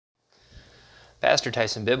Pastor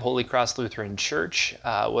Tyson Bibb, Holy Cross Lutheran Church,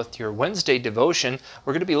 with your Wednesday devotion.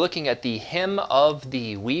 We're going to be looking at the hymn of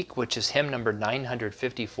the week, which is hymn number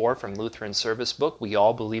 954 from Lutheran Service Book, We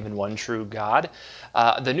All Believe in One True God.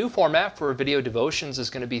 The new format for video devotions is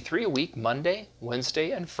going to be 3 a week, Monday, Wednesday,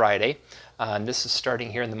 and Friday. And this is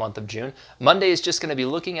starting here in the month of June. Monday is just going to be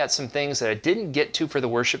looking at some things that I didn't get to for the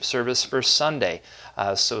worship service for Sunday.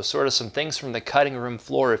 So sort of some things from the cutting room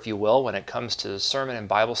floor, if you will, when it comes to sermon and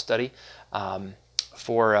Bible study.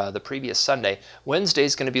 For the previous Sunday. Wednesday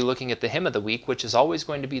is going to be looking at the hymn of the week, which is always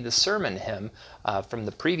going to be the sermon hymn from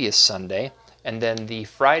the previous Sunday. And then the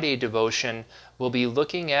Friday devotion will be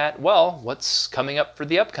looking at, well, what's coming up for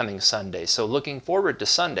the upcoming Sunday. So looking forward to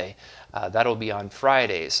Sunday. That'll be on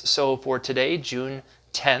Fridays. So for today, June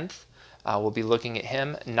 10th, we'll be looking at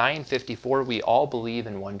hymn 954, We All Believe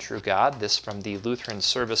in One True God, this from the Lutheran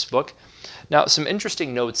Service Book. Now, some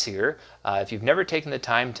interesting notes here. If you've never taken the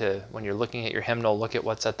time to, when you're looking at your hymnal, look at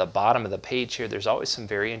what's at the bottom of the page here, there's always some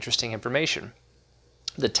very interesting information.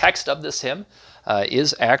 The text of this hymn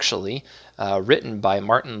is actually written by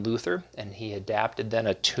Martin Luther, and he adapted then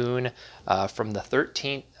a tune from the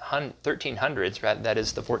 1300s, that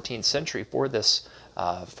is the 14th century, for this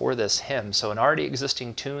hymn. So an already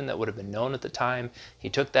existing tune that would have been known at the time. He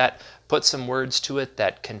took that, put some words to it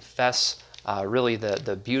that confess really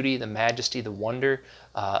the beauty, the majesty, the wonder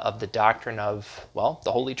of the doctrine of, well,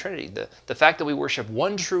 the Holy Trinity. The fact that we worship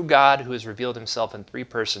one true God who has revealed himself in three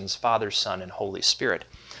persons, Father, Son, and Holy Spirit.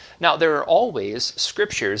 Now, there are always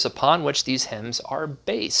scriptures upon which these hymns are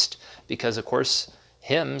based, because, of course,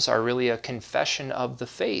 hymns are really a confession of the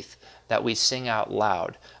faith that we sing out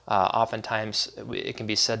loud. Oftentimes, it can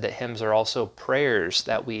be said that hymns are also prayers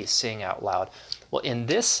that we sing out loud. Well, in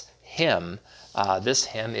this hymn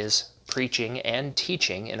is preaching and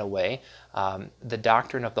teaching, in a way, the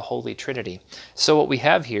doctrine of the Holy Trinity. So what we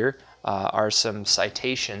have here are some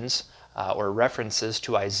citations or references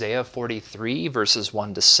to Isaiah 43, verses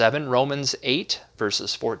 1 to 7, Romans 8,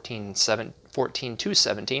 verses 14 to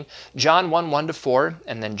 17, John 1, 1 to 4,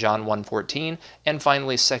 and then John 1, 14, and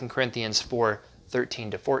finally 2 Corinthians 4,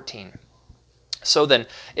 13 to 14. So then,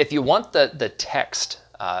 if you want the text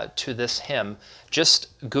to this hymn, just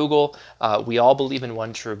Google We All Believe in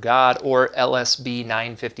One True God or LSB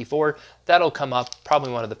 954. That'll come up.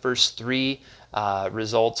 Probably one of the first three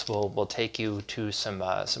results will take you to some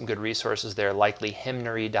good resources there, likely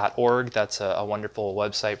hymnary.org. That's a wonderful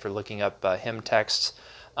website for looking up hymn texts.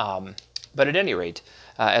 But at any rate,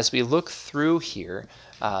 as we look through here,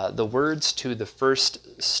 the words to the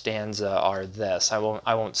first stanza are this. I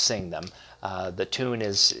won't sing them. The tune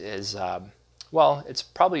is well, it's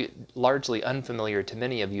probably largely unfamiliar to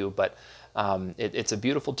many of you, but it's a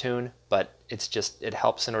beautiful tune, but it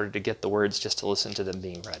helps in order to get the words just to listen to them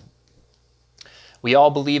being read. We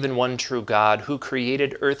all believe in one true God, who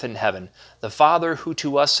created earth and heaven, the Father who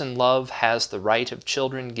to us in love has the right of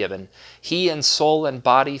children given. He in soul and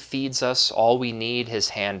body feeds us, all we need his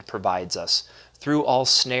hand provides us. Through all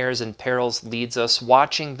snares and perils leads us,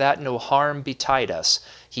 watching that no harm betide us.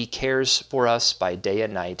 He cares for us by day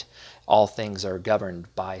and night. All things are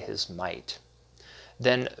governed by his might.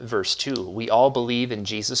 Then verse 2, we all believe in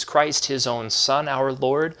Jesus Christ, his own Son, our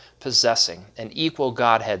Lord, possessing an equal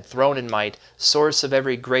Godhead, throne and might, source of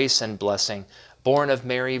every grace and blessing, born of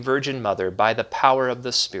Mary, Virgin Mother, by the power of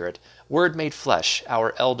the Spirit, Word made flesh,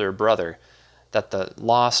 our elder brother, that the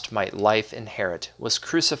lost might life inherit, was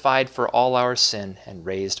crucified for all our sin and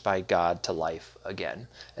raised by God to life again.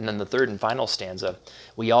 And then the third and final stanza,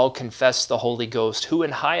 we all confess the Holy Ghost, who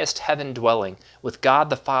in highest heaven dwelling, with God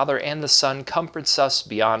the Father and the Son, comforts us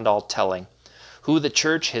beyond all telling, who the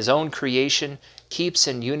church, his own creation, keeps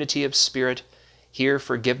in unity of spirit. Here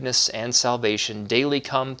forgiveness and salvation daily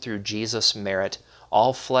come through Jesus' merit.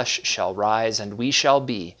 All flesh shall rise, and we shall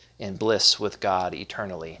be in bliss with God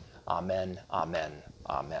eternally. Amen, amen,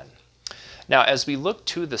 amen. Now, as we look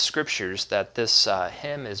to the scriptures that this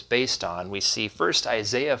hymn is based on, we see first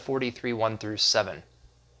Isaiah 43, 1 through 7.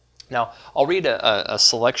 Now, I'll read a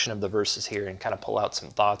selection of the verses here and kind of pull out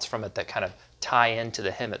some thoughts from it that kind of tie into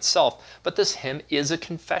the hymn itself. But this hymn is a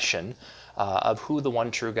confession of who the one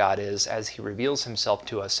true God is as he reveals himself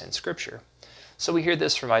to us in Scripture. So we hear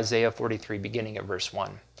this from Isaiah 43, beginning at verse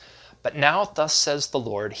 1. But now thus says the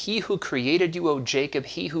Lord, he who created you, O Jacob,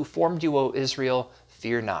 he who formed you, O Israel,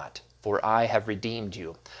 fear not, for I have redeemed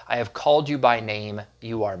you. I have called you by name,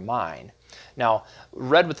 you are mine. Now,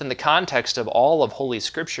 read within the context of all of Holy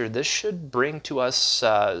Scripture, this should bring to us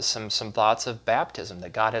some thoughts of baptism,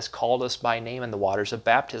 that God has called us by name in the waters of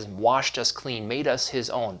baptism, washed us clean, made us his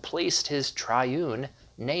own, placed his triune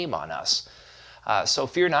name on us. So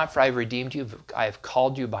fear not, for I have redeemed you. I have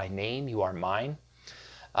called you by name. You are mine.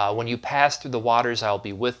 When you pass through the waters, I will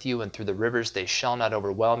be with you, and through the rivers they shall not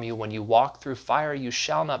overwhelm you. When you walk through fire, you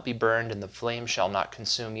shall not be burned, and the flame shall not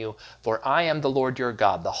consume you. For I am the Lord your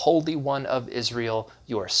God, the Holy One of Israel,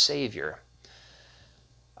 your Savior.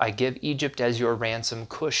 I give Egypt as your ransom,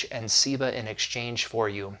 Cush and Seba in exchange for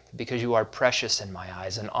you, because you are precious in my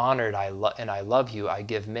eyes, and honored, and I love you. I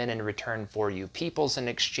give men in return for you, peoples in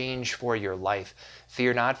exchange for your life.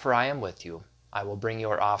 Fear not, for I am with you. I will bring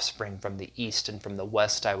your offspring from the east, and from the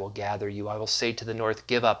west I will gather you. I will say to the north,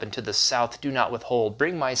 give up, and to the south, do not withhold.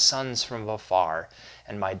 Bring my sons from afar,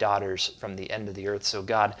 and my daughters from the end of the earth. So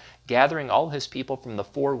God, gathering all his people from the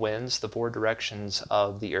four winds, the four directions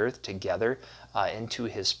of the earth, together into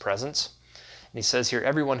his presence. And he says here,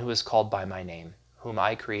 everyone who is called by my name, whom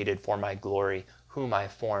I created for my glory, whom I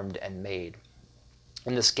formed and made.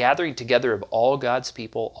 And this gathering together of all God's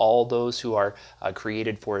people, all those who are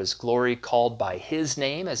created for his glory, called by his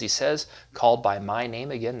name, as he says, called by my name.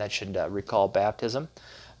 Again, that should recall baptism,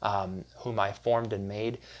 whom I formed and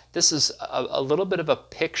made. This is a little bit of a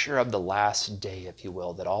picture of the last day, if you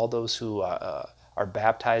will, that all those who are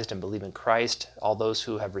baptized and believe in Christ, all those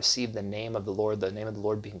who have received the name of the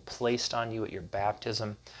Lord being placed on you at your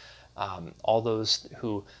baptism, all those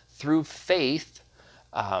who through faith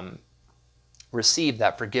receive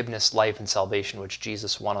that forgiveness, life, and salvation which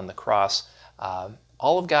Jesus won on the cross.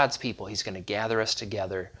 All of God's people, he's going to gather us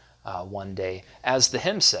together one day. As the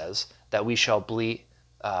hymn says, that we shall bleed,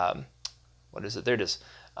 what is it? There it is.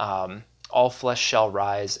 All flesh shall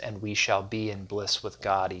rise, and we shall be in bliss with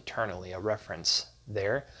God eternally. A reference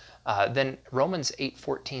there. Then Romans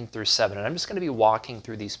 8:14 through 7. And I'm just going to be walking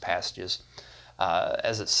through these passages.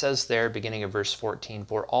 As it says there, beginning of verse 14,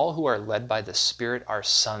 for all who are led by the Spirit are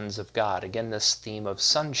sons of God. Again, this theme of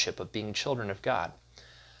sonship, of being children of God.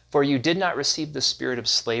 For you did not receive the spirit of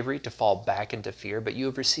slavery to fall back into fear, but you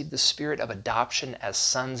have received the spirit of adoption as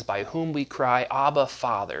sons, by whom we cry, Abba,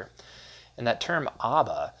 Father. And that term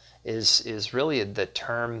Abba is really the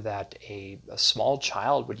term that a small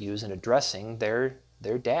child would use in addressing their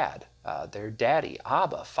dad, their daddy,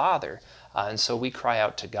 Abba, Father. And so we cry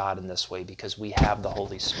out to God in this way because we have the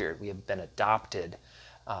Holy Spirit. We have been adopted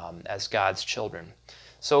as God's children.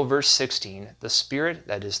 So verse 16, the Spirit,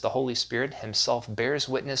 that is the Holy Spirit himself, bears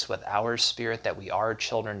witness with our spirit that we are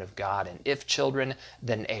children of God. And if children,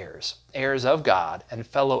 then heirs, heirs of God and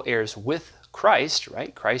fellow heirs with Christ,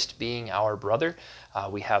 right? Christ being our brother.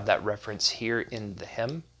 We have that reference here in the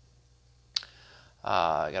hymn.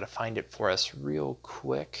 I got to find it for us real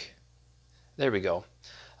quick. There we go.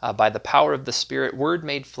 By the power of the Spirit, Word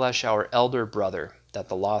made flesh, our elder brother, that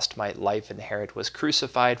the lost might life inherit, was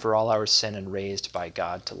crucified for all our sin and raised by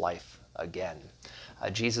God to life again.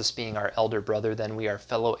 Jesus being our elder brother, then we are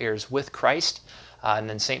fellow heirs with Christ. And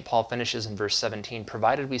then St. Paul finishes in verse 17,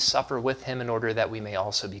 provided we suffer with him in order that we may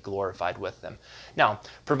also be glorified with them. Now,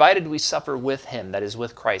 provided we suffer with him, that is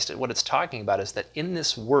with Christ, what it's talking about is that in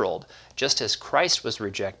this world, just as Christ was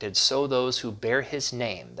rejected, so those who bear his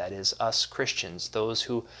name, that is us Christians, those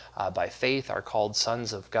who by faith are called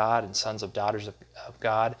sons of God and sons of daughters of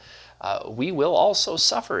God, we will also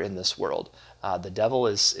suffer in this world. The devil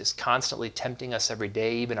is constantly tempting us every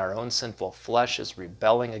day. Even our own sinful flesh is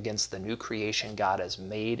rebelling against the new creation God has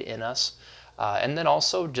made in us. And then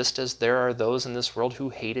also, just as there are those in this world who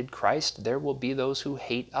hated Christ, there will be those who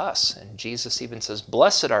hate us. And Jesus even says,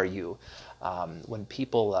 blessed are you when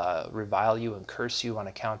people revile you and curse you on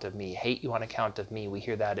account of me, hate you on account of me. We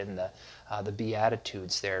hear that in the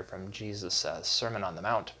Beatitudes there from Jesus' Sermon on the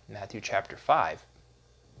Mount, Matthew chapter 5.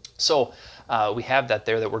 So we have that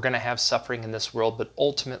there, that we're going to have suffering in this world, but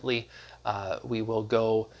ultimately we will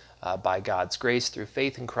go by God's grace through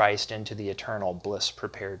faith in Christ into the eternal bliss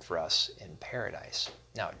prepared for us in paradise.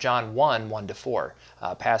 Now, John 1:1-4,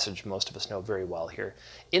 a passage most of us know very well here.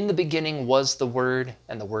 In the beginning was the Word,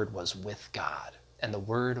 and the Word was with God, and the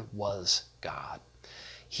Word was God.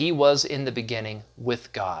 He was in the beginning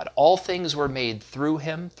with God. All things were made through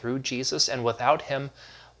him, through Jesus, and without him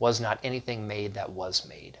was not anything made that was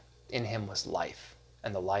made. In him was life,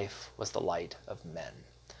 and the life was the light of men.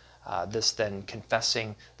 This then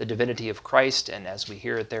confessing the divinity of Christ, and as we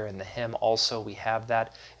hear it there in the hymn also we have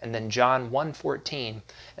that. And then John 1:14,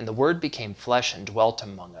 and the Word became flesh and dwelt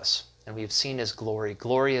among us, and we have seen his glory.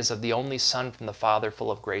 Glory as of the only Son from the Father, full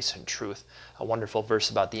of grace and truth. A wonderful verse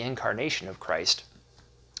about the incarnation of Christ.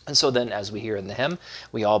 And so then, as we hear in the hymn,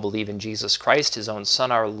 we all believe in Jesus Christ, his own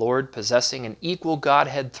Son, our Lord, possessing an equal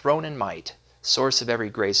Godhead, throne and might, source of every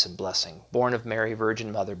grace and blessing, born of Mary,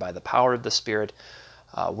 Virgin Mother, by the power of the Spirit,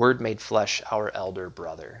 Word made flesh, our elder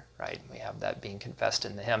brother, right? We have that being confessed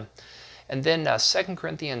in the hymn. And then 2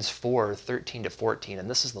 Corinthians 4, 13 to 14, and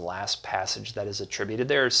this is the last passage that is attributed.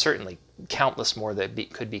 There are certainly countless more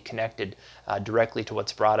that could be connected directly to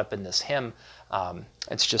what's brought up in this hymn.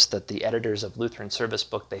 It's just that the editors of Lutheran Service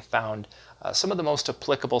Book, they found some of the most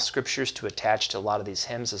applicable scriptures to attach to a lot of these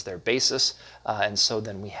hymns as their basis, and so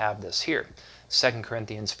then we have this here, 2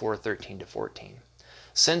 Corinthians 4, 13 to 14.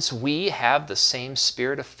 Since we have the same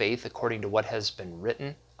spirit of faith according to what has been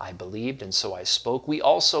written, I believed, and so I spoke. We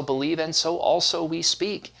also believe, and so also we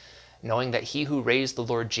speak, knowing that he who raised the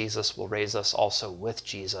Lord Jesus will raise us also with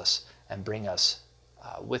Jesus and bring us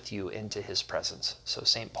with you into his presence. So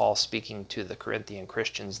St. Paul speaking to the Corinthian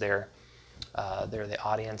Christians there, they're the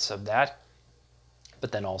audience of that,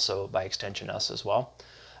 but then also by extension us as well.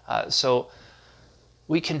 So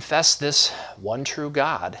we confess this one true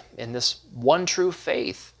God in this one true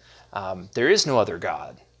faith. There is no other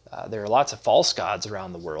God. There are lots of false gods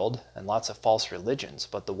around the world and lots of false religions,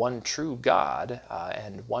 but the one true God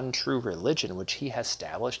and one true religion which he has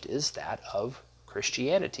established is that of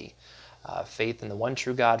Christianity. Faith in the one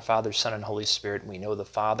true God, Father, Son, and Holy Spirit. We know the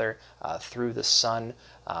Father through the Son.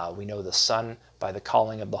 We know the Son by the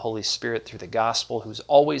calling of the Holy Spirit through the gospel, who's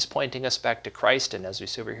always pointing us back to Christ, and as we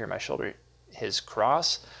see over here on my shoulder, his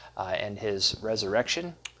cross and his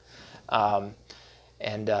resurrection.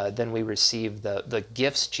 And then we receive the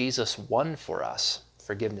gifts Jesus won for us,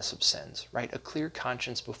 forgiveness of sins, right? A clear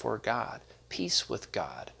conscience before God, peace with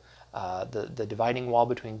God, the dividing wall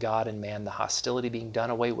between God and man, the hostility being done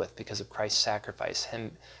away with because of Christ's sacrifice,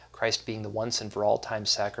 Christ being the once and for all time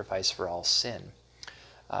sacrifice for all sin.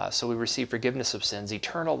 So we receive forgiveness of sins,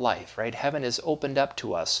 eternal life, right? Heaven is opened up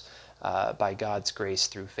to us by God's grace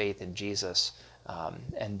through faith in Jesus,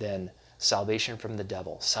 and then salvation from the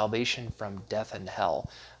devil, salvation from death and hell.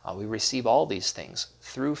 We receive all these things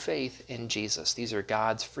through faith in Jesus. These are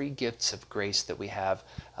God's free gifts of grace that we have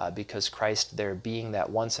because Christ, there being that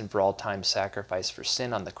once and for all time sacrifice for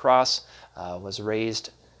sin on the cross, was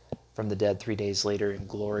raised from the dead 3 days later in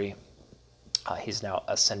glory. He's now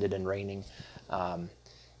ascended and reigning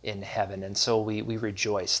in heaven. And so we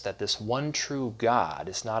rejoice that this one true God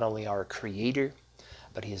is not only our creator,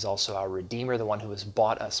 but he is also our Redeemer, the one who has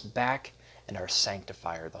bought us back, and our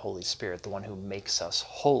sanctifier, the Holy Spirit, the one who makes us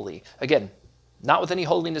holy. Again, not with any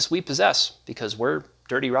holiness we possess, because we're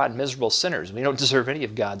dirty, rotten, miserable sinners. We don't deserve any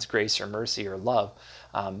of God's grace or mercy or love,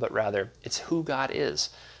 but rather it's who God is.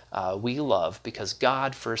 We love because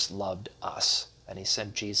God first loved us, and he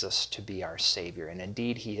sent Jesus to be our Savior. And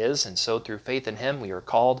indeed he is, and so through faith in him we are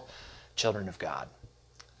called children of God.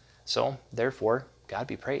 So, therefore, God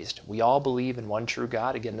be praised. We all believe in one true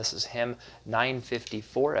God. Again, this is hymn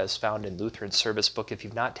 954 as found in Lutheran Service Book. If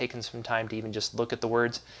you've not taken some time to even just look at the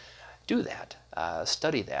words, do that.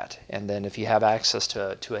 Study that. And then if you have access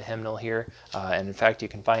to a hymnal here, and in fact you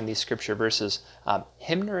can find these scripture verses,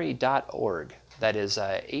 hymnary.org. That is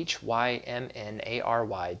hymnary.org,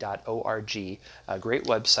 a great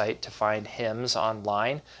website to find hymns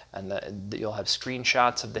online, and you'll have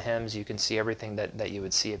screenshots of the hymns. You can see everything that you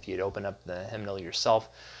would see if you'd open up the hymnal yourself.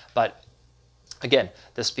 But again,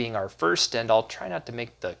 this being our first, and I'll try not to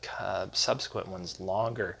make the subsequent ones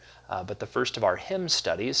longer, but the first of our hymn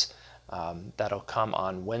studies that'll come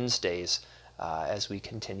on Wednesdays as we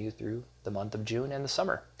continue through the month of June and the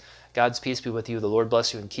summer. God's peace be with you. The Lord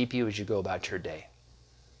bless you and keep you as you go about your day.